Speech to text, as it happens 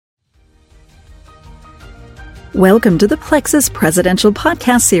Welcome to the Plexus Presidential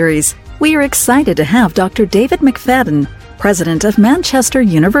Podcast Series. We are excited to have Dr. David McFadden, President of Manchester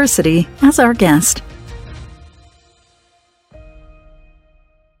University, as our guest.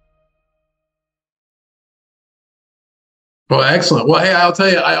 Well, excellent. Well, hey, I'll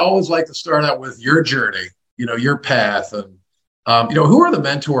tell you, I always like to start out with your journey, your path. And, who are the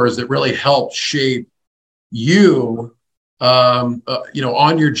mentors that really helped shape you,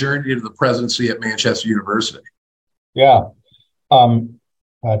 on your journey to the presidency at Manchester University? Yeah.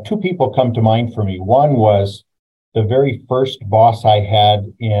 Two people come to mind for me. One was the very first boss I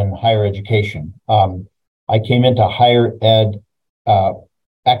had in higher education. I came into higher ed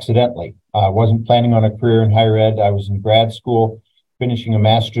accidentally. I wasn't planning on a career in higher ed. I was in grad school, finishing a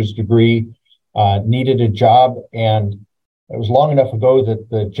master's degree, needed a job, and it was long enough ago that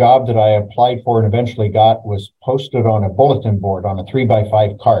the job that I applied for and eventually got was posted on a bulletin board on a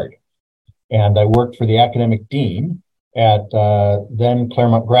 3x5 card. And I worked for the academic dean at then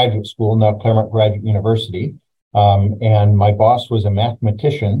Claremont Graduate School, now Claremont Graduate University. And my boss was a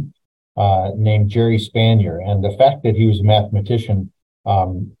mathematician named Jerry Spanier. And the fact that he was a mathematician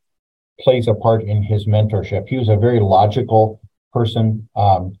plays a part in his mentorship. He was a very logical person,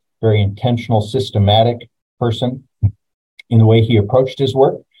 very intentional, systematic person in the way he approached his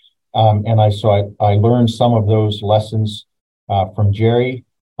work. And I learned some of those lessons from Jerry.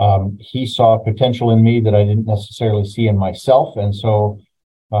 He saw potential in me that I didn't necessarily see in myself. And so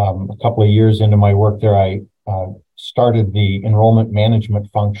a couple of years into my work there, I started the enrollment management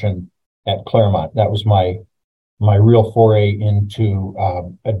function at Claremont. That was my real foray into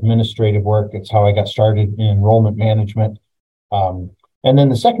administrative work. It's how I got started in enrollment management. And then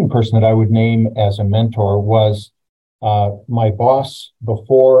the second person that I would name as a mentor was my boss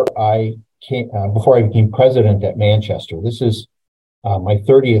before I became president at Manchester. This is my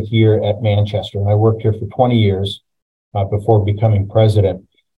 30th year at Manchester, and I worked here for 20 years before becoming president.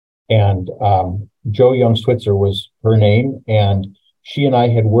 And Jo Young-Switzer was her name, and she and I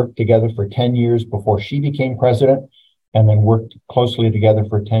had worked together for 10 years before she became president, and then worked closely together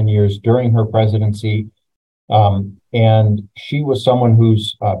for 10 years during her presidency. And she was someone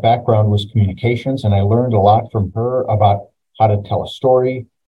whose background was communications, and I learned a lot from her about how to tell a story,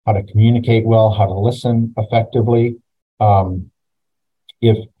 how to communicate well, how to listen effectively.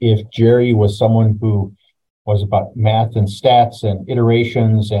 If Jerry was someone who was about math and stats and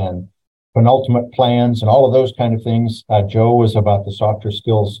iterations and penultimate plans and all of those kind of things, Jo was about the softer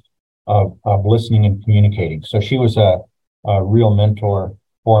skills of listening and communicating. So she was a real mentor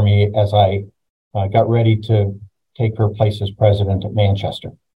for me as I got ready to take her place as president at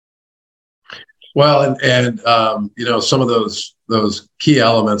Manchester. Well, and some of those key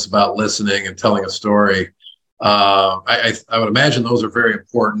elements about listening and telling a story, I would imagine those are very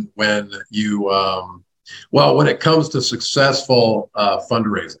important when you, when it comes to successful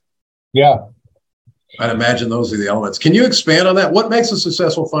fundraising. Yeah. I'd imagine those are the elements. Can you expand on that? What makes a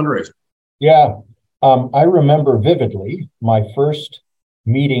successful fundraiser? Yeah. I remember vividly my first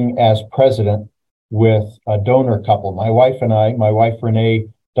meeting as president with a donor couple. My wife Renee,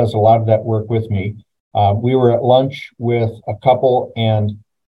 does a lot of that work with me. We were at lunch with a couple, and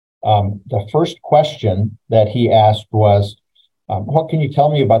the first question that he asked was, what can you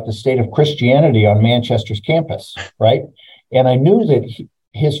tell me about the state of Christianity on Manchester's campus, right? And I knew that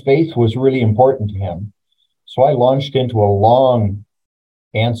his faith was really important to him. So I launched into a long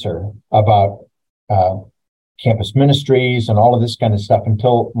answer about campus ministries and all of this kind of stuff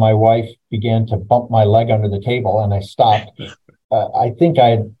until my wife began to bump my leg under the table, and I stopped. I think I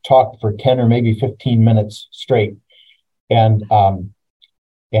had talked for 10 or maybe 15 minutes straight. And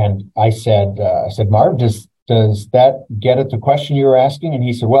I said, Marv, does that get at the question you were asking? And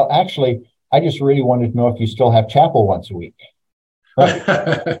he said, well, actually, I just really wanted to know if you still have chapel once a week. Right.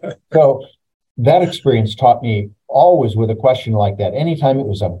 So that experience taught me always with a question like that. Anytime it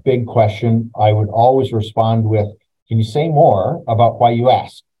was a big question, I would always respond with, can you say more about why you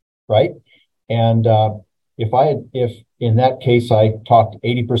asked? Right. And if in that case, I talked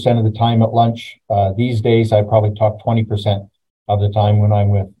 80% of the time at lunch, these days, I probably talk 20% of the time when I'm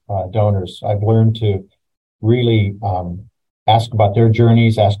with donors. I've learned to really ask about their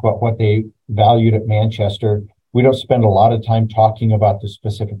journeys, ask about what they valued at Manchester. We don't spend a lot of time talking about the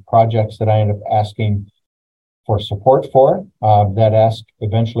specific projects that I end up asking for support for. That ask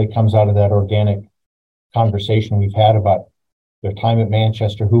eventually comes out of that organic conversation we've had about their time at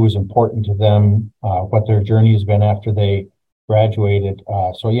Manchester, who was important to them, what their journey has been after they graduated.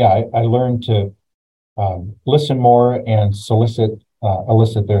 I learned to listen more and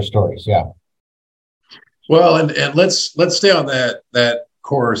elicit their stories. Yeah. Well, and let's stay on that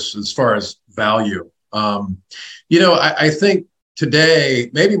course as far as value. I think today,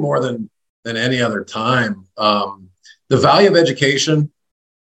 maybe more than any other time, the value of education,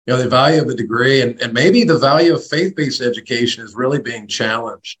 the value of a degree, and maybe the value of faith-based education is really being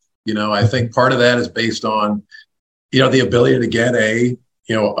challenged. I think part of that is based on, the ability to get a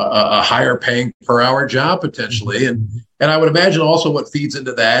higher paying per hour job potentially. And I would imagine also what feeds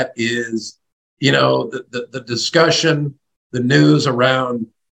into that is, the discussion, the news around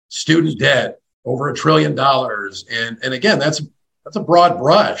student debt over $1 trillion. And again, that's a broad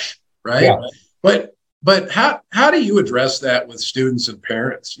brush, right? Yeah. But how do you address that with students and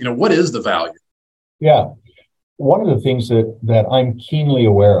parents? What is the value? Yeah. One of the things that I'm keenly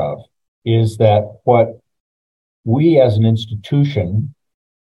aware of is that what we as an institution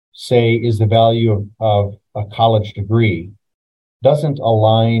say is the value of a college degree doesn't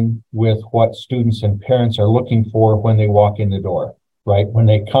align with what students and parents are looking for when they walk in the door, right? When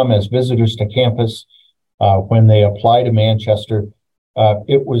they come as visitors to campus, when they apply to Manchester,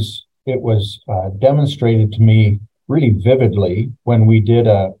 it was demonstrated to me really vividly when we did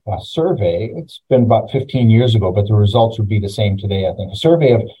a survey. It's been about 15 years ago, but the results would be the same today, I think. A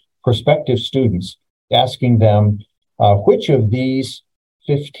survey of prospective students asking them which of these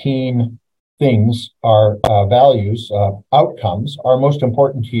 15 things are values, outcomes are most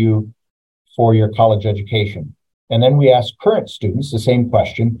important to you for your college education. And then we asked current students the same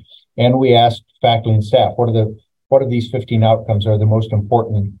question, and we asked faculty and staff, what of these 15 outcomes are the most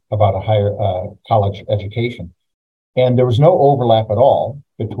important about a higher college education? And there was no overlap at all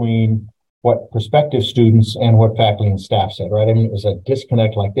between what prospective students and what faculty and staff said, right? I mean, it was a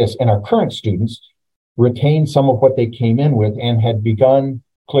disconnect like this. And our current students retained some of what they came in with and had begun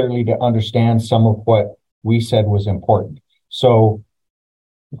clearly to understand some of what we said was important. So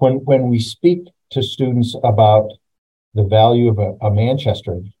when we speak to students about the value of a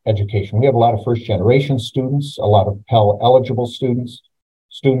Manchester education, we have a lot of first generation students, a lot of Pell eligible students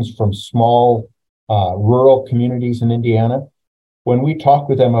from small rural communities in Indiana. When we talk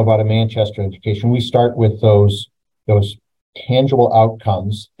with them about a Manchester education, we start with those tangible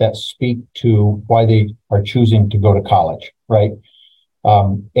outcomes that speak to why they are choosing to go to college, right?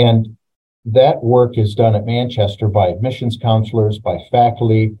 And that work is done at Manchester by admissions counselors, by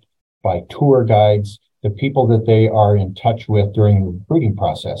faculty, by tour guides, the people that they are in touch with during the recruiting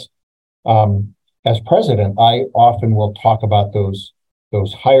process. As president, I often will talk about those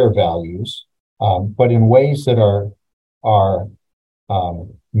higher values, but in ways that are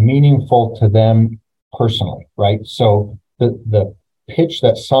meaningful to them personally, right? So the pitch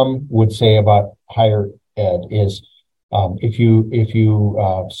that some would say about higher ed is, if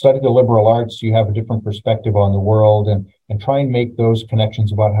you study the liberal arts, you have a different perspective on the world, and try and make those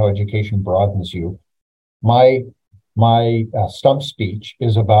connections about how education broadens you. My stump speech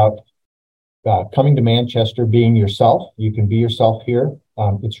is about coming to Manchester, being yourself. You can be yourself here.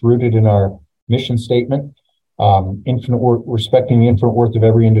 It's rooted in our mission statement, respecting the infinite worth of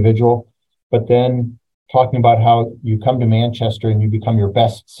every individual, but then talking about how you come to Manchester and you become your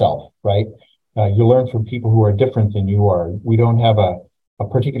best self, right? You learn from people who are different than you are. We don't have a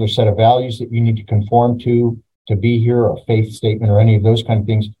particular set of values that you need to conform to be here, or a faith statement or any of those kind of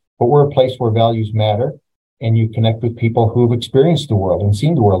things, but we're a place where values matter, and you connect with people who've experienced the world and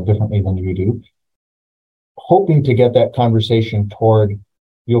seen the world differently than you do, hoping to get that conversation toward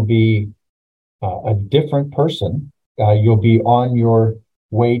you'll be a different person. You'll be on your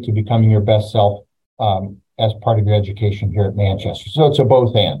way to becoming your best self as part of your education here at Manchester. So it's a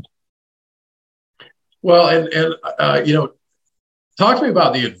both and. Well, and talk to me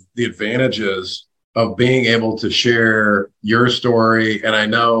about the advantages of being able to share your story. And I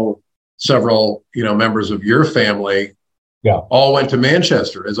know several, members of your family, all went to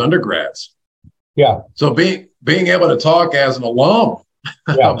Manchester as undergrads. Yeah. So being able to talk as an alum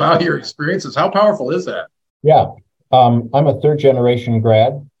about your experiences, how powerful is that? Yeah. I'm a third generation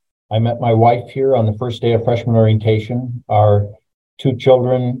grad. I met my wife here on the first day of freshman orientation. Our two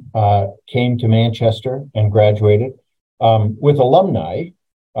children came to Manchester and graduated. With alumni,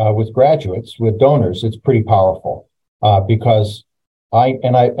 with graduates, with donors, it's pretty powerful because I've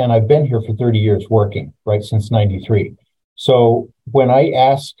been here for 30 years working, right, since 93. So when I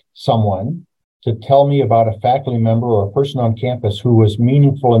ask someone to tell me about a faculty member or a person on campus who was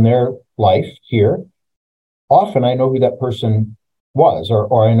meaningful in their life here, often I know who that person was,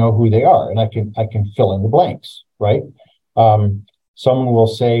 or I know who they are, and I can fill in the blanks, right? Someone will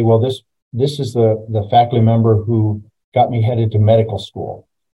say, well, this is the faculty member who got me headed to medical school.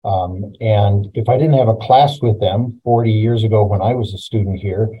 And if I didn't have a class with them 40 years ago when I was a student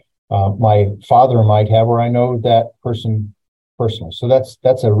here, my father might have, or I know that person personally. So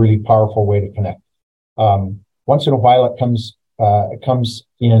that's a really powerful way to connect. Once in a while, it comes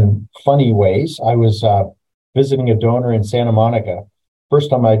in funny ways. I was visiting a donor in Santa Monica. First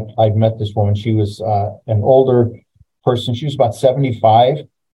time I'd met this woman, she was an older person. She was about 75.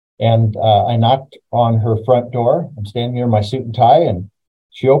 And I knocked on her front door. I'm standing here in my suit and tie, and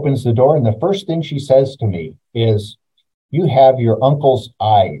she opens the door. And the first thing she says to me is, "You have your uncle's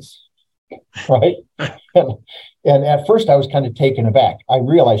eyes," right? And at first I was kind of taken aback. I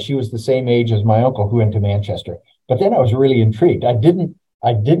realized she was the same age as my uncle who went to Manchester. But then I was really intrigued. I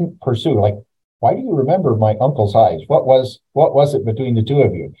didn't pursue, like, why do you remember my uncle's eyes? What was it between the two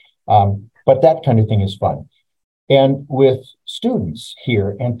of you? But that kind of thing is fun. And with students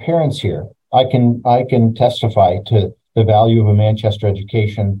here and parents here, I can testify to the value of a Manchester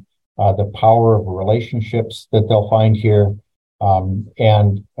education, the power of relationships that they'll find here.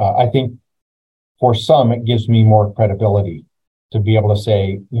 And I think for some, it gives me more credibility to be able to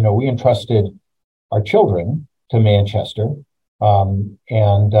say, we entrusted our children to Manchester.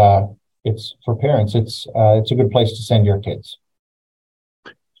 And it's for parents, it's a good place to send your kids.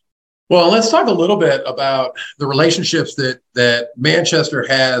 Well, let's talk a little bit about the relationships that Manchester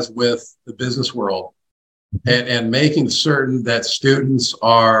has with the business world and making certain that students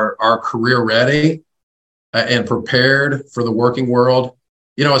are career ready and prepared for the working world,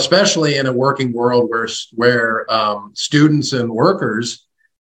 especially in a working world where students and workers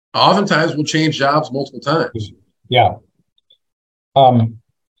oftentimes will change jobs multiple times. Yeah.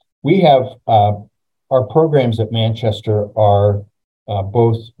 We have our programs at Manchester are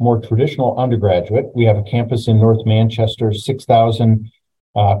both more traditional undergraduate. We have a campus in North Manchester, 6,000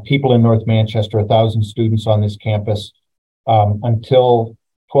 people in North Manchester, 1,000 students on this campus. Until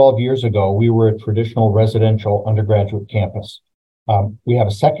 12 years ago, we were a traditional residential undergraduate campus. We have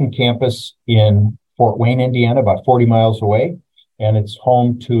a second campus in Fort Wayne, Indiana, about 40 miles away, and it's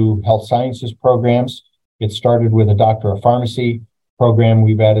home to health sciences programs. It started with a doctor of pharmacy program.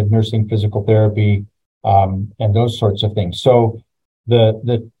 We've added nursing, physical therapy, and those sorts of things. So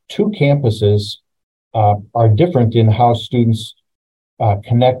the two campuses are different in how students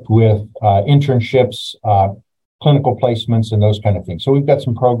connect with internships, clinical placements, and those kind of things. So we've got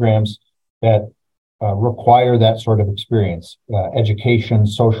some programs that require that sort of experience, education,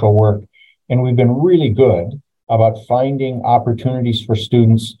 social work, and we've been really good about finding opportunities for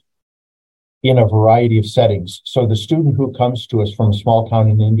students in a variety of settings. So the student who comes to us from a small town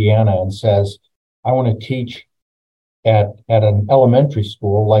in Indiana and says, "I want to teach at an elementary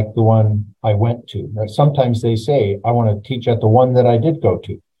school like the one I went to." Right? Sometimes they say, "I want to teach at the one that I did go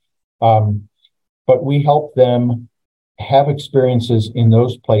to." But we help them have experiences in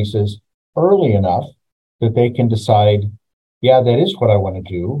those places early enough that they can decide, yeah, that is what I want to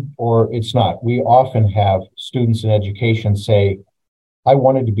do, or it's not. We often have students in education say, "I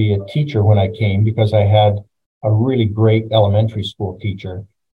wanted to be a teacher when I came because I had a really great elementary school teacher.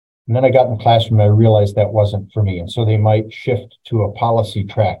 And then I got in the classroom and I realized that wasn't for me." And so they might shift to a policy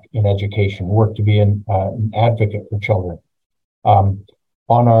track in education, work to be an advocate for children.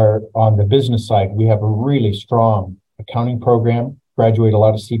 On the business side, we have a really strong accounting program, graduate a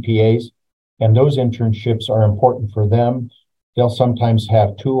lot of CPAs, and those internships are important for them. They'll sometimes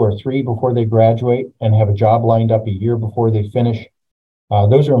have 2 or 3 before they graduate and have a job lined up a year before they finish.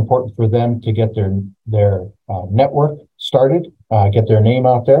 Those are important for them to get their network started, get their name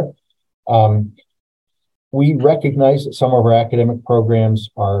out there. We recognize that some of our academic programs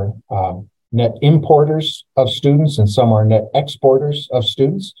are net importers of students and some are net exporters of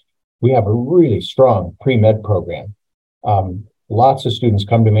students. We have a really strong pre-med program. Lots of students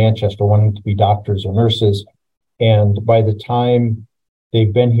come to Manchester wanting to be doctors or nurses, and by the time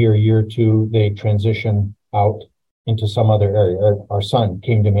they've been here a year or two, they transition out into some other area. Our son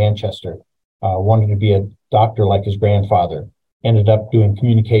came to Manchester, wanted to be a doctor like his grandfather, ended up doing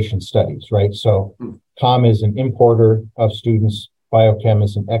communication studies, right? So comm is an importer of students, biochem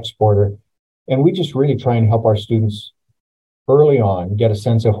is an exporter. And we just really try and help our students early on get a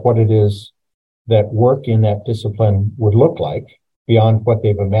sense of what it is that work in that discipline would look like beyond what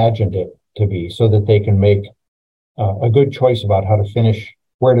they've imagined it to be, so that they can make a good choice about how to finish,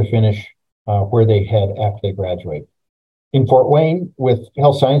 where to finish, where they head after they graduate. In Fort Wayne, with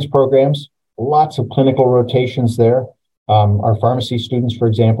health science programs, lots of clinical rotations there. Our pharmacy students, for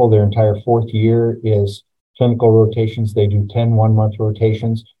example, their entire 4th year is clinical rotations. They do 10 one-month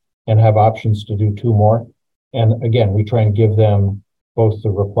rotations and have options to do 2 more. And again, we try and give them both the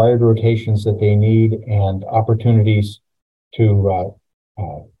required rotations that they need and opportunities to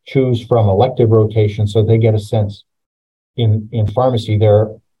choose from elective rotations, so they get a sense. In pharmacy,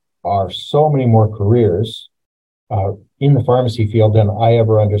 there are so many more careers in the pharmacy field than I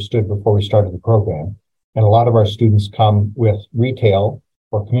ever understood before we started the program. And a lot of our students come with retail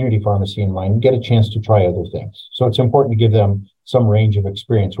or community pharmacy in mind and get a chance to try other things. So it's important to give them some range of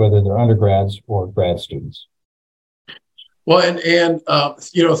experience, whether they're undergrads or grad students. Well, and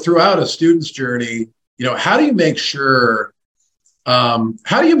throughout a student's journey, how do you make sure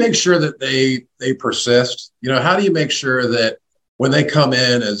that they persist? How do you make sure that when they come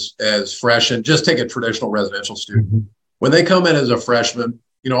in as fresh, and just take a traditional residential student, mm-hmm. when they come in as a freshman,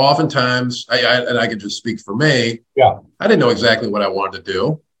 oftentimes I can just speak for me. Yeah, I didn't know exactly what I wanted to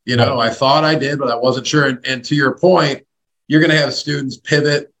do. I thought I did, but I wasn't sure. And to your point, you're going to have students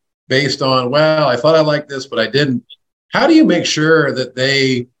pivot based on, well, I thought I liked this, but I didn't. How do you make sure that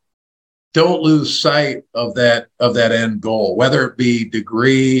they don't lose sight of that end goal, whether it be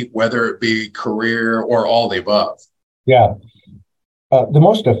degree, whether it be career, or all the above? Yeah. The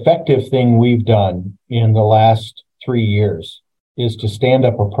most effective thing we've done in the last 3 years is to stand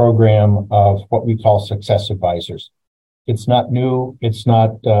up a program of what we call success advisors. It's not new. It's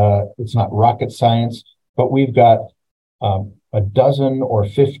not rocket science, but we've got a dozen or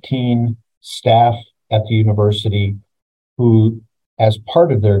 15 staff at the university who, as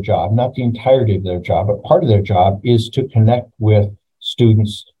part of their job, not the entirety of their job, but part of their job is to connect with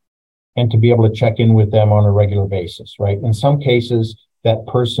students and to be able to check in with them on a regular basis, right? In some cases, that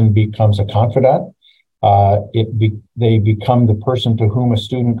person becomes a confidant. They become the person to whom a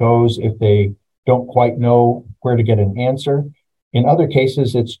student goes if they don't quite know where to get an answer. In other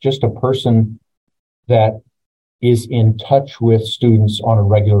cases, it's just a person that is in touch with students on a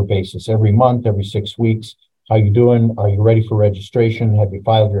regular basis, every month, every 6 weeks. How you doing? Are you ready for registration? Have you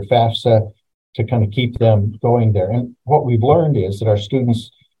filed your FAFSA? To kind of keep them going there. And what we've learned is that our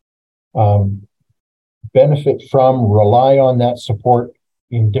students benefit from, rely on that support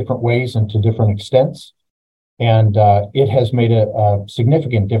in different ways and to different extents. And it has made a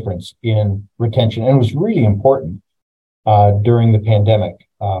significant difference in retention. And it was really important during the pandemic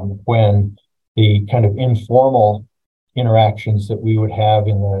when the kind of informal interactions that we would have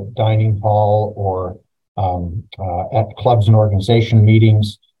in the dining hall or at clubs and organization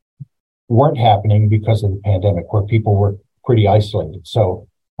meetings weren't happening because of the pandemic, where people were pretty isolated. So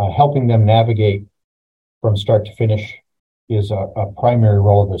helping them navigate from start to finish is a primary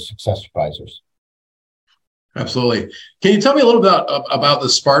role of the success advisors. Absolutely. Can you tell me a little bit about the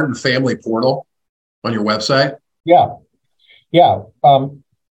Spartan Family Portal on your website? Yeah.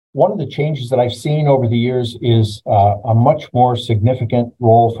 One of the changes that I've seen over the years is a much more significant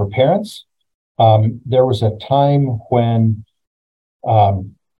role for parents. There was a time when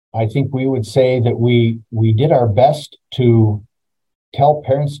I think we would say that we did our best to tell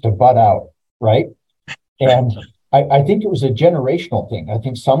parents to butt out, right? And I think it was a generational thing. I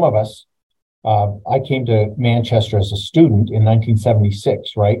think some of us, I came to Manchester as a student in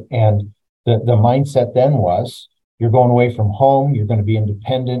 1976, right? And the mindset then was, you're going away from home, you're going to be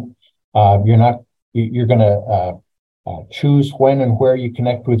independent, you're going to choose when and where you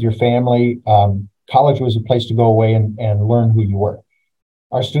connect with your family. College was a place to go away and learn who you were.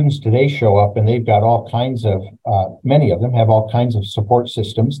 Our students today show up and they've got all kinds of, many of them have all kinds of support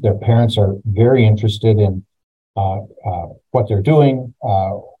systems. Their parents are very interested in what they're doing,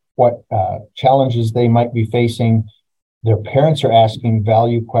 what challenges they might be facing. Their parents are asking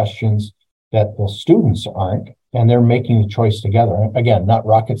value questions that the students aren't, and they're making the choice together. Again, not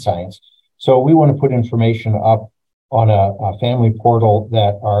rocket science. So we want to put information up on a family portal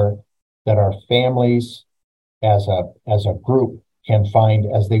that our families as a group can find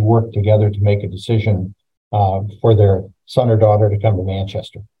as they work together to make a decision for their son or daughter to come to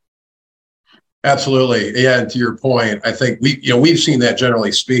Manchester. Absolutely. Yeah. And to your point, I think we've seen that,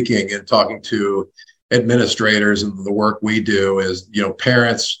 generally speaking, in talking to administrators and the work we do is,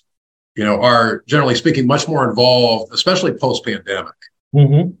 parents, are generally speaking much more involved, especially post-pandemic.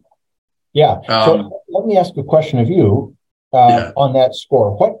 Mm-hmm. Yeah. So let me ask a question of you on that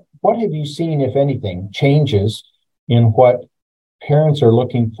score. What have you seen, if anything, changes in what parents are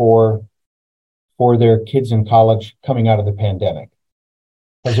looking for their kids in college coming out of the pandemic?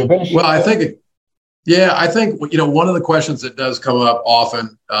 Has there been a shift? Well, I think one of the questions that does come up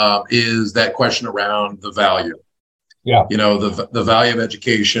often is that question around the value. Yeah. The value of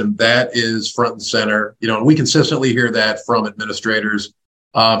education, that is front and center. And we consistently hear that from administrators.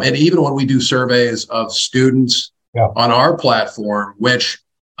 And even when we do surveys of students on our platform, which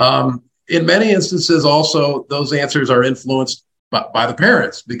in many instances also those answers are influenced by the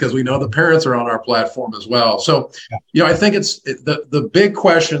parents, because we know the parents are on our platform as well. So, I think the big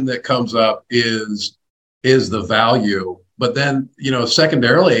question that comes up is the value. But then,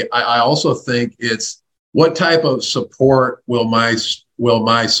 secondarily, I also think it's what type of support will my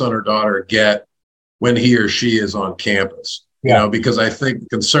son or daughter get when he or she is on campus. Because I think the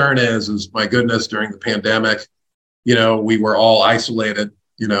concern is my goodness, during the pandemic, we were all isolated,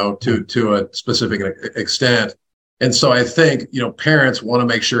 to a specific extent. And so I think, parents want to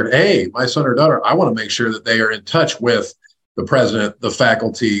make sure, hey, my son or daughter, I want to make sure that they are in touch with the president, the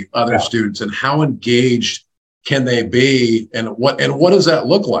faculty, other students, and how engaged can they be, and what does that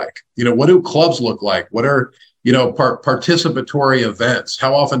look like? What do clubs look like? What are, participatory events?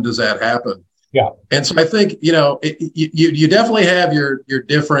 How often does that happen? Yeah. And so I think, you definitely have your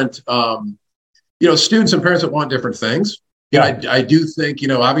different, students and parents that want different things. Yeah, I do think,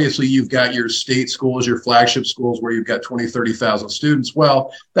 obviously you've got your state schools, your flagship schools where you've got 20, 30,000 students.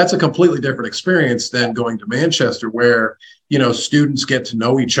 Well, that's a completely different experience than going to Manchester where, students get to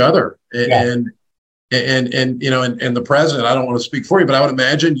know each other. And the president, I don't want to speak for you, but I would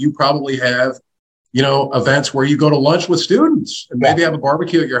imagine you probably have, events where you go to lunch with students and maybe have a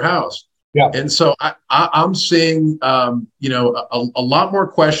barbecue at your house. Yeah. And so I'm seeing, a lot more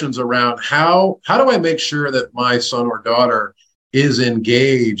questions around how do I make sure that my son or daughter is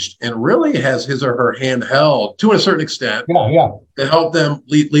engaged and really has his or her hand held to a certain extent to help them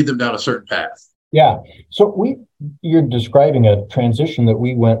lead them down a certain path. Yeah. So you're describing a transition that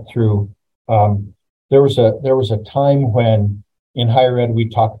we went through. There was a time when in higher ed, we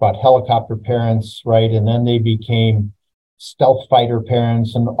talked about helicopter parents, right? And then they became stealth fighter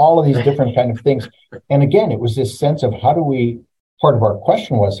parents and all of these different kind of things. And again, it was this sense of part of our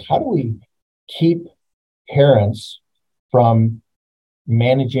question was, how do we keep parents from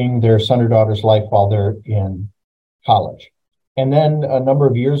managing their son or daughter's life while they're in college? And then a number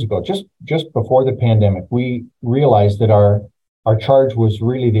of years ago, just before the pandemic, we realized that our charge was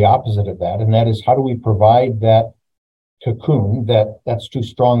really the opposite of that. And that is, how do we provide that cocoon, that's too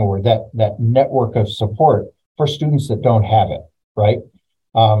strong a word, that network of support for students that don't have it, right?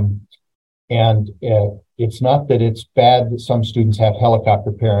 It's not that it's bad that some students have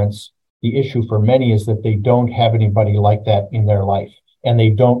helicopter parents. The issue for many is that they don't have anybody like that in their life, and they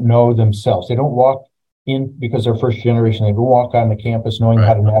don't know themselves. They don't walk in because they're first generation. They don't walk on the campus knowing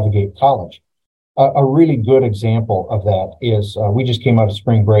how to navigate college. A really good example of that is we just came out of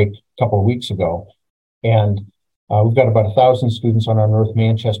spring break a couple of weeks ago, and we've got about 1,000 students on our North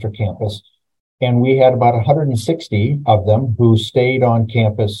Manchester campus. And we had about 160 of them who stayed on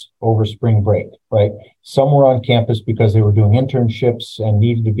campus over spring break, right? Some were on campus because they were doing internships and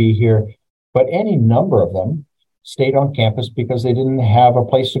needed to be here. But any number of them stayed on campus because they didn't have a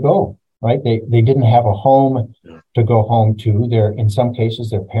place to go, right? They didn't have a home to go home to. In some cases,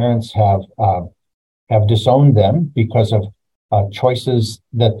 their parents have disowned them because of choices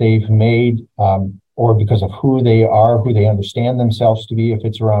that they've made or because of who they are, who they understand themselves to be, if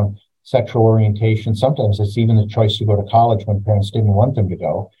it's around sexual orientation. Sometimes it's even the choice to go to college when parents didn't want them to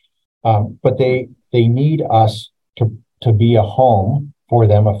go. But they need us to be a home for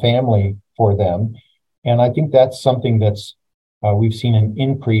them, a family for them. And I think that's something that's we've seen an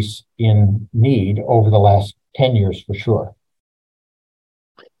increase in need over the last 10 years for sure.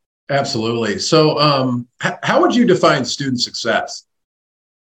 Absolutely. So how would you define student success?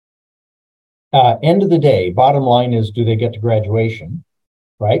 End of the day, bottom line is, do they get to graduation,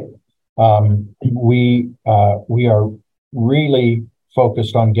 right? We are really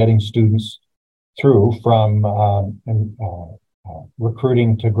focused on getting students through from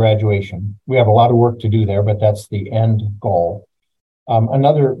recruiting to graduation. We have a lot of work to do there, but that's the end goal.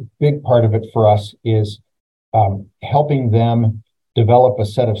 Another big part of it for us is helping them develop a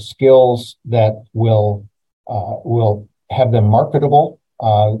set of skills that will have them marketable,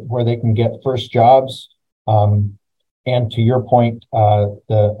 where they can get first jobs. And to your point,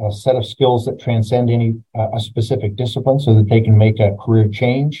 a set of skills that transcend a specific discipline so that they can make a career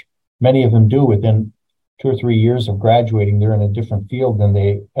change. Many of them do within 2 or 3 years of graduating. They're in a different field than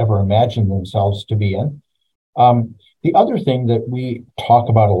they ever imagined themselves to be in. The other thing that we talk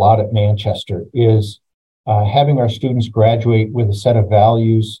about a lot at Manchester is having our students graduate with a set of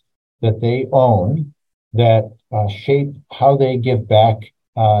values that they own that shape how they give back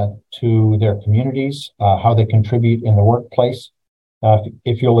to their communities, how they contribute in the workplace.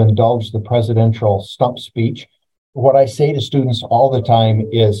 If you'll indulge the presidential stump speech, what I say to students all the time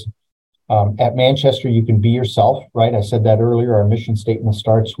is, at Manchester, you can be yourself, right? I said that earlier. Our mission statement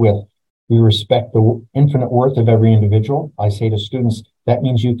starts with, we respect the infinite worth of every individual. I say to students, that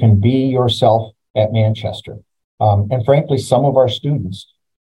means you can be yourself at Manchester. And frankly, some of our students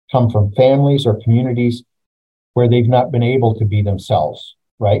come from families or communities where they've not been able to be themselves,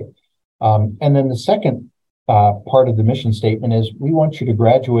 right? And then the second part of the mission statement is, we want you to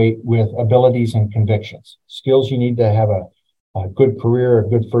graduate with abilities and convictions, skills you need to have a good career, a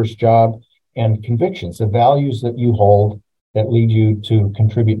good first job. and convictions, the values that you hold that lead you to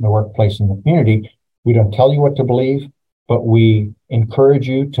contribute in the workplace and the community. We don't tell you what to believe, but we encourage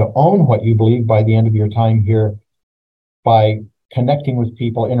you to own what you believe by the end of your time here by connecting with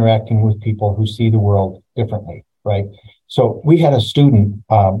people, interacting with people who see the world differently, right? So we had a student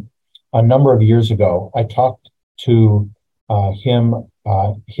a number of years ago. I talked to him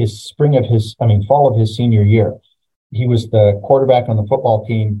fall of his senior year. He was the quarterback on the football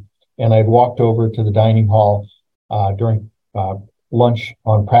team, and I'd walked over to the dining hall during lunch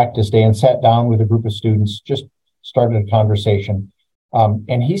on practice day and sat down with a group of students, just started a conversation.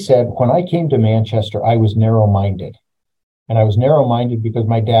 And he said, when I came to Manchester, I was narrow-minded. And I was narrow-minded because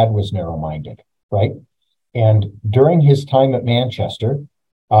my dad was narrow-minded, right? And during his time at Manchester,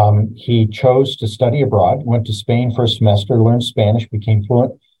 he chose to study abroad, went to Spain for a semester, learned Spanish, became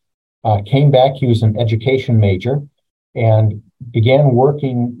fluent, came back. He was an education major and began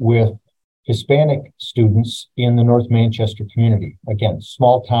working with Hispanic students in the North Manchester community. Again,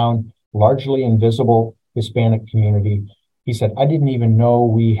 small town, largely invisible Hispanic community. He said, I didn't even know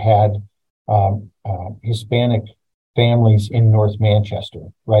we had Hispanic families in North Manchester,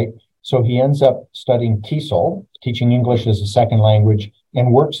 right? So he ends up studying TESOL, teaching English as a second language,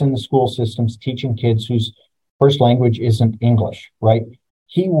 and works in the school systems teaching kids whose first language isn't English, right?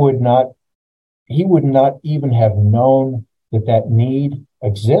 He would not even have known that need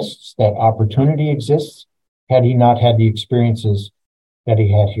exists, that opportunity exists, had he not had the experiences that he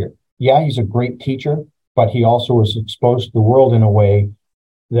had here. Yeah, he's a great teacher, but he also was exposed to the world in a way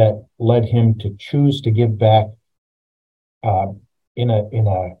that led him to choose to give back in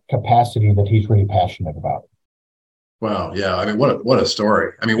a capacity that he's really passionate about. Wow. Yeah. I mean, what a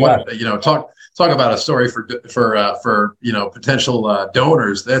story. I mean, talk about a story for potential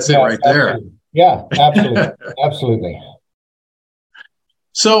donors. That's it right there. Yeah, absolutely. Absolutely.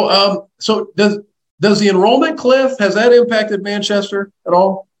 So does the enrollment cliff, has that impacted Manchester at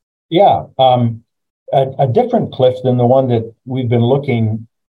all? Yeah. A different cliff than the one that we've been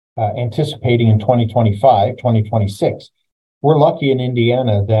anticipating in 2025, 2026. We're lucky in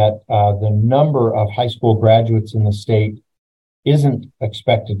Indiana that the number of high school graduates in the state isn't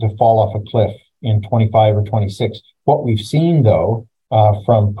expected to fall off a cliff in 25 or 26. What we've seen, though,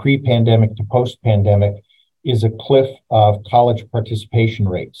 from pre-pandemic to post-pandemic is a cliff of college participation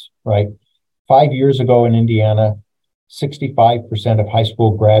rates, right? 5 years ago in Indiana, 65% of high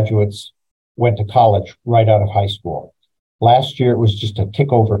school graduates went to college right out of high school. Last year, it was just a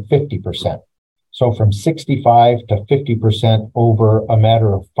tick over 50%. So from 65 to 50% over a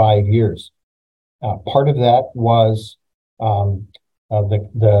matter of 5 years. Part of that was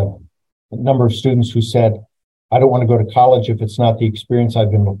the number of students who said, I don't want to go to college if it's not the experience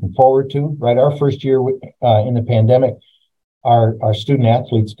I've been looking forward to, right? Our first year in the pandemic, our student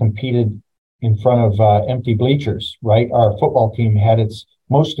athletes competed in front of empty bleachers, right? Our football team had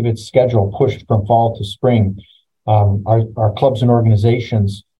most of its schedule pushed from fall to spring. Our clubs and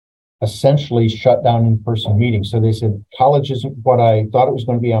organizations essentially shut down in-person meetings. So they said, college isn't what I thought it was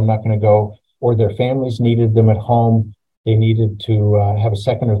going to be. I'm not going to go. Or their families needed them at home. They needed to have a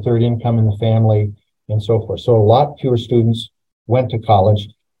second or third income in the family and so forth. So a lot fewer students went to college.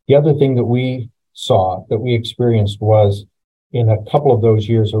 The other thing that we saw, that we experienced, was in a couple of those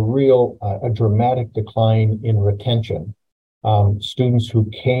years, a dramatic decline in retention. Students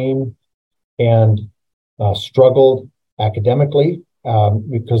who came and struggled academically,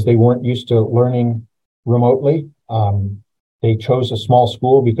 because they weren't used to learning remotely. They chose a small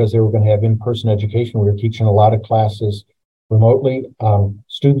school because they were going to have in-person education. We were teaching a lot of classes remotely.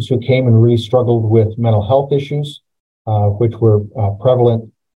 Students who came and really struggled with mental health issues, which were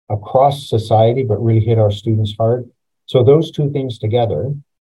prevalent across society, but really hit our students hard. So those two things together,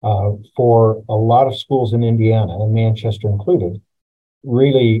 for a lot of schools in Indiana, and Manchester included,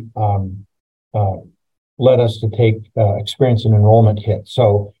 really led us to experience an enrollment hit.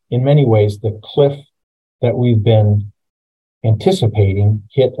 So in many ways, the cliff that we've been anticipating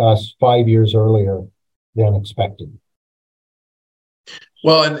hit us 5 years earlier than expected.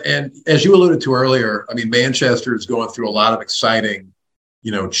 Well, and as you alluded to earlier, I mean, Manchester is going through a lot of exciting,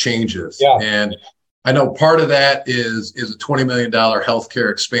 changes. Yeah. And I know part of that is a $20 million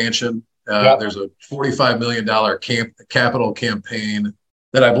healthcare expansion. There's a $45 million capital campaign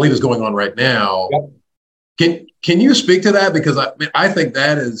that I believe is going on right now. Yep. Can you speak to that? Because I think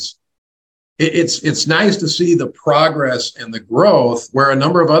that is, it's nice to see the progress and the growth where a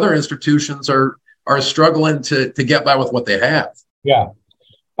number of other institutions are struggling to get by with what they have. Yeah,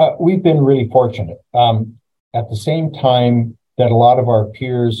 we've been really fortunate. At the same time that a lot of our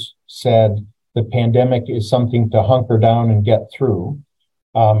peers said the pandemic is something to hunker down and get through,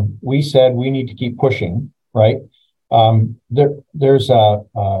 we said we need to keep pushing, right?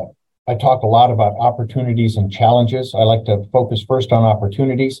 I talk a lot about opportunities and challenges. I like to focus first on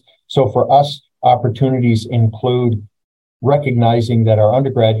opportunities. So for us, opportunities include recognizing that our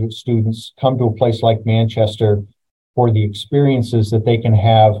undergraduate students come to a place like Manchester for the experiences that they can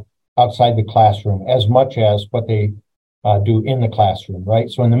have outside the classroom as much as what they do in the classroom, right?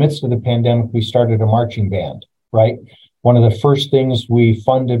 So in the midst of the pandemic, we started a marching band, right? One of the first things we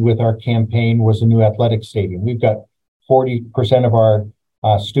funded with our campaign was a new athletic stadium. We've got 40% of our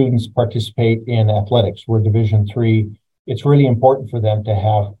students participate in athletics. We're Division III. It's really important for them to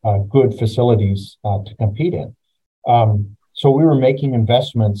have good facilities to compete in. So we were making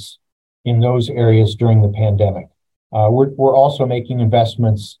investments in those areas during the pandemic. We're also making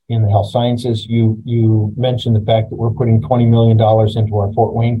investments in the health sciences. You mentioned the fact that we're putting $20 million into our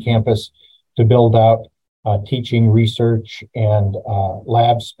Fort Wayne campus to build out teaching, research, and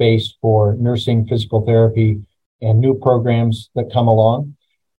lab space for nursing, physical therapy, and new programs that come along.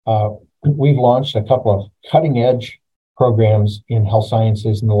 We've launched a couple of cutting-edge programs in health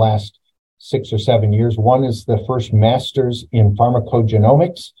sciences in the last 6 or 7 years. One is the first master's in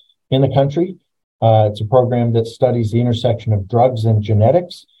pharmacogenomics in the country. It's a program that studies the intersection of drugs and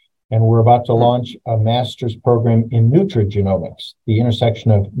genetics. And we're about to launch a master's program in nutrigenomics, the intersection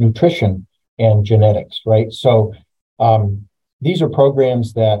of nutrition and genetics, right? So these are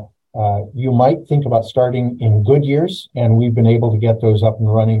programs that you might think about starting in good years, and we've been able to get those up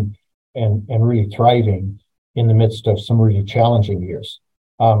and running and really thriving in the midst of some really challenging years.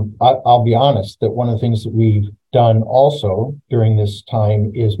 I'll be honest that one of the things that we've done also during this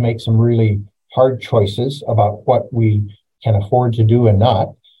time is make some really hard choices about what we can afford to do and not.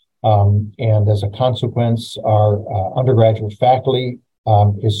 And as a consequence, our undergraduate faculty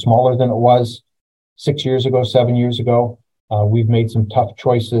is smaller than it was 6 years ago, 7 years ago. We've made some tough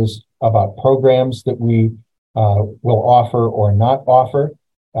choices about programs that we will offer or not offer.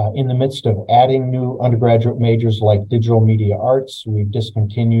 In the midst of adding new undergraduate majors like digital media arts, we've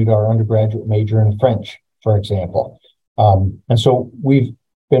discontinued our undergraduate major in French, for example. And so we've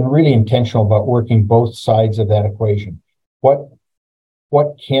been really intentional about working both sides of that equation.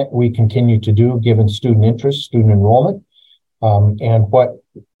 What can't we continue to do given student interest, student enrollment? And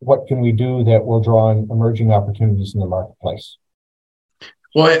what can we do that will draw on emerging opportunities in the marketplace?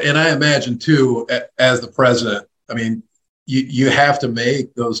 Well, and I imagine too, as the president, I mean, you have to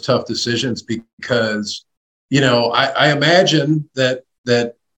make those tough decisions because, I imagine that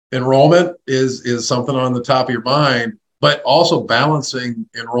enrollment is something on the top of your mind, but also balancing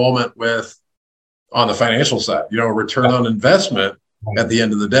enrollment with on the financial side, return on investment at the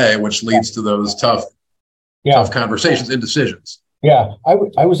end of the day, which leads to those tough conversations and decisions. Yeah,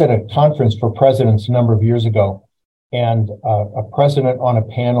 I was at a conference for presidents a number of years ago, and a president on a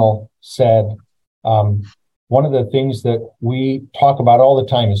panel said, one of the things that we talk about all the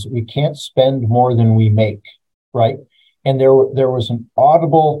time is we can't spend more than we make, right? And there was an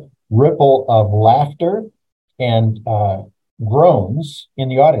audible ripple of laughter and groans in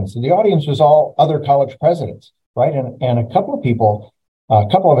the audience. And the audience was all other college presidents, right? And a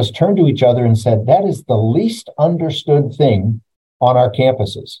couple of us turned to each other and said, that is the least understood thing on our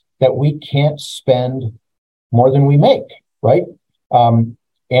campuses, that we can't spend more than we make, right? And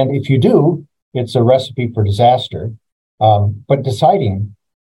if you do, it's a recipe for disaster. But deciding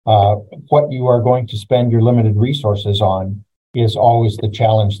what you are going to spend your limited resources on is always the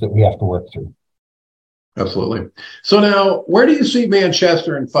challenge that we have to work through. Absolutely. So now, where do you see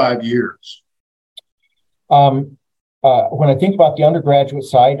Manchester in 5 years? When I think about the undergraduate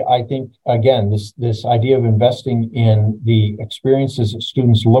side, I think, again, this idea of investing in the experiences that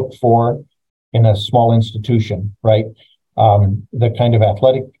students look for in a small institution, right? The kind of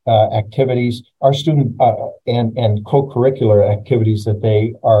athletic activities, our student and co-curricular activities that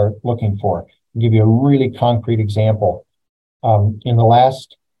they are looking for. I'll give you a really concrete example. In the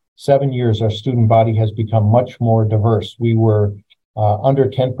last 7 years, our student body has become much more diverse. We were under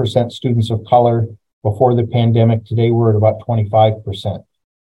 10% students of color before the pandemic. Today, we're at about 25%.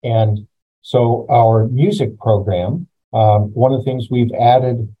 And so our music program, one of the things we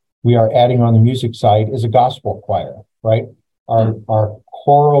are adding on the music side is a gospel choir, right? Our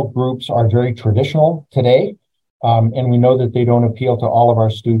choral groups are very traditional today, and we know that they don't appeal to all of our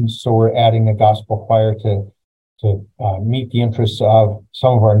students. So we're adding a gospel choir to meet the interests of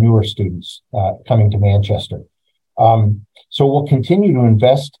some of our newer students coming to Manchester. So we'll continue to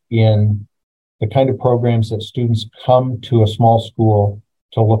invest in the kind of programs that students come to a small school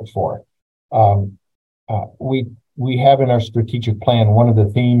to look for. We have in our strategic plan, one of the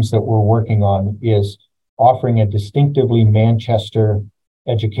themes that we're working on is offering a distinctively Manchester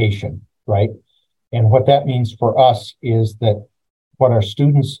education, right? And what that means for us is that what our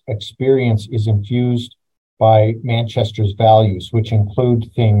students experience is infused by Manchester's values, which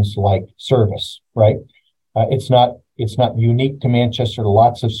include things like service, right? It's not unique to Manchester.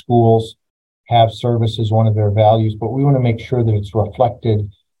 Lots of schools have service as one of their values, but we want to make sure that it's reflected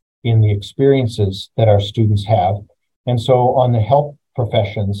in the experiences that our students have. And so on the health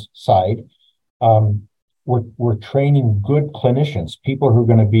professions side, we're training good clinicians, people who are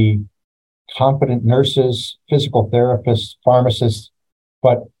going to be competent nurses, physical therapists, pharmacists.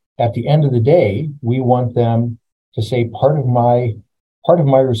 But at the end of the day, we want them to say part of my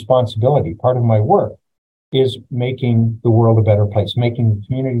responsibility, part of my work is making the world a better place, making the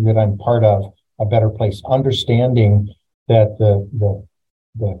community that I'm part of a better place, understanding that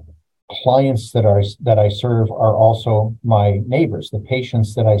the clients that I serve are also my neighbors. The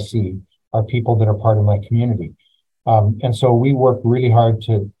patients that I see are people that are part of my community. And so we work really hard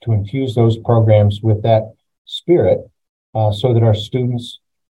to infuse those programs with that spirit so that our students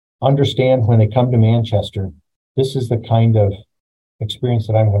understand when they come to Manchester, this is the kind of experience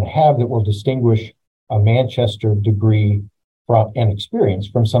that I'm going to have that will distinguish a Manchester degree from an experience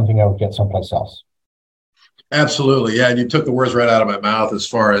from something I would get someplace else. Absolutely. Yeah. And you took the words right out of my mouth as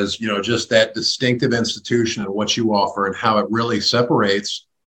far as, just that distinctive institution and what you offer and how it really separates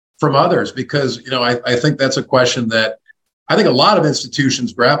from others. Because, I think that's a question that I think a lot of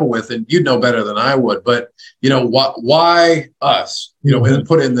institutions grapple with, and you'd know better than I would. But, why us, and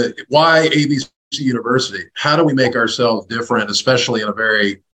put in why ABC University? How do we make ourselves different, especially in a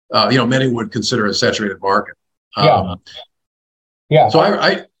very, many would consider a saturated market? Yeah. So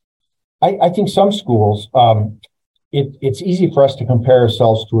I think some schools, it's easy for us to compare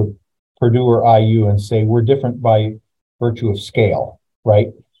ourselves to a Purdue or IU and say we're different by virtue of scale,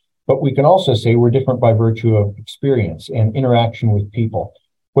 right? But we can also say we're different by virtue of experience and interaction with people.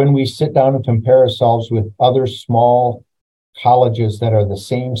 When we sit down and compare ourselves with other small colleges that are the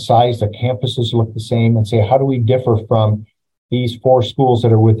same size, the campuses look the same, and say, how do we differ from these 4 schools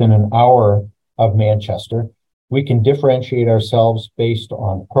that are within an hour of Manchester? We can differentiate ourselves based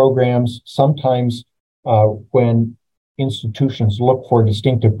on programs. Sometimes when institutions look for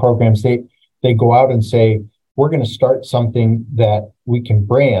distinctive programs, they go out and say, we're going to start something that we can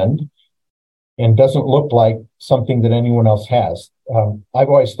brand and doesn't look like something that anyone else has. I've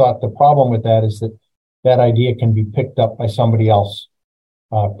always thought the problem with that is that idea can be picked up by somebody else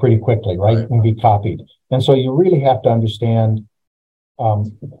pretty quickly, right? And be copied. And so you really have to understand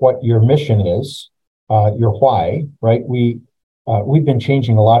what your mission is, your why, right? We've been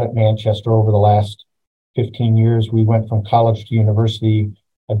changing a lot at Manchester over the last 15 years. We went from college to university.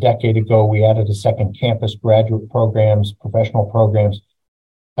 A decade ago, we added a second campus, graduate programs, professional programs.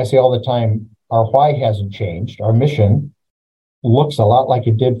 I say all the time, our why hasn't changed. Our mission looks a lot like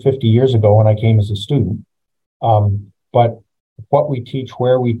it did 50 years ago when I came as a student. But what we teach,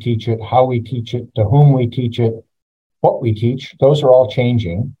 where we teach it, how we teach it, to whom we teach it, what we teach, those are all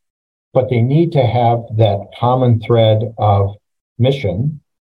changing. But they need to have that common thread of mission,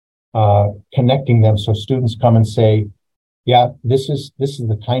 connecting them so students come and say, yeah, this is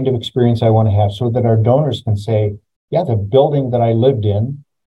the kind of experience I want to have, so that our donors can say, yeah, the building that I lived in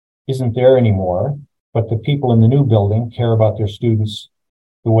isn't there anymore, but the people in the new building care about their students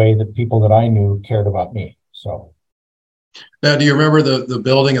the way that people that I knew cared about me. So now, do you remember the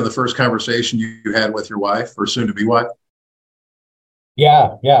building and the first conversation you had with your wife or soon to be wife?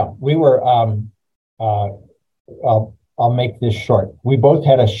 Yeah. We were, I'll make this short. We both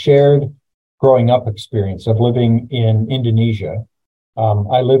had a shared growing up experience of living in Indonesia.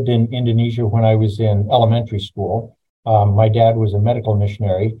 I lived in Indonesia when I was in elementary school. My dad was a medical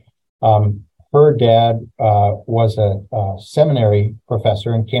missionary. Her dad was a seminary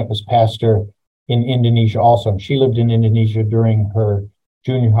professor and campus pastor in Indonesia also. And she lived in Indonesia during her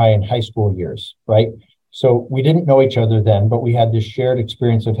junior high and high school years, right? So we didn't know each other then, but we had this shared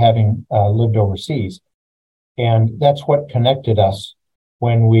experience of having lived overseas. And that's what connected us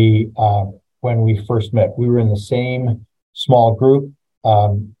when we first met. We were in the same small group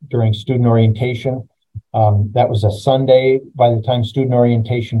during student orientation. That was a Sunday. By the time student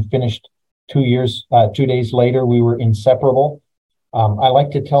orientation finished 2 days later, we were inseparable. I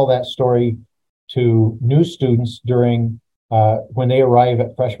like to tell that story to new students during when they arrive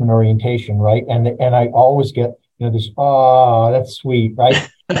at freshman orientation, right? And I always get this, that's sweet, right?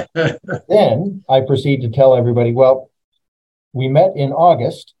 Then I proceed to tell everybody, well, we met in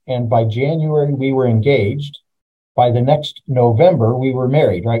August, and by January we were engaged. By the next November we were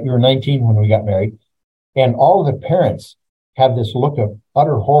married, right? We were 19 when we got married, and all of the parents have this look of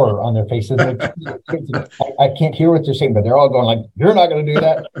utter horror on their faces. I can't hear what they're saying, but they're all going like, "You're not going to do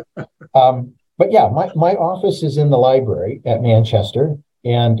that." But yeah, my office is in the library at Manchester,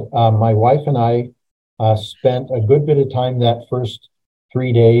 and my wife and I spent a good bit of time that first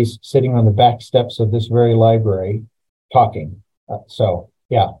 3 days sitting on the back steps of this very library talking. So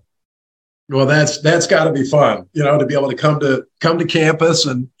yeah. Well, that's got to be fun, to be able to come to campus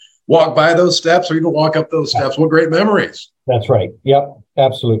and walk by those steps, or even walk up those steps. What great memories. That's right. Yep,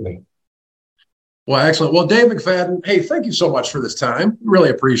 absolutely. Well, excellent. Well, Dave McFadden, hey, thank you so much for this time. Really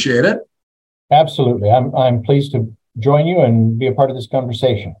appreciate it. Absolutely. I'm pleased to join you and be a part of this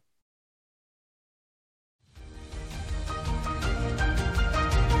conversation.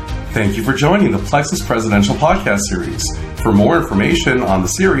 Thank you for joining the Plexus Presidential Podcast Series. For more information on the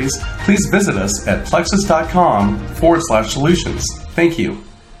series, please visit us at plexus.com/solutions. Thank you.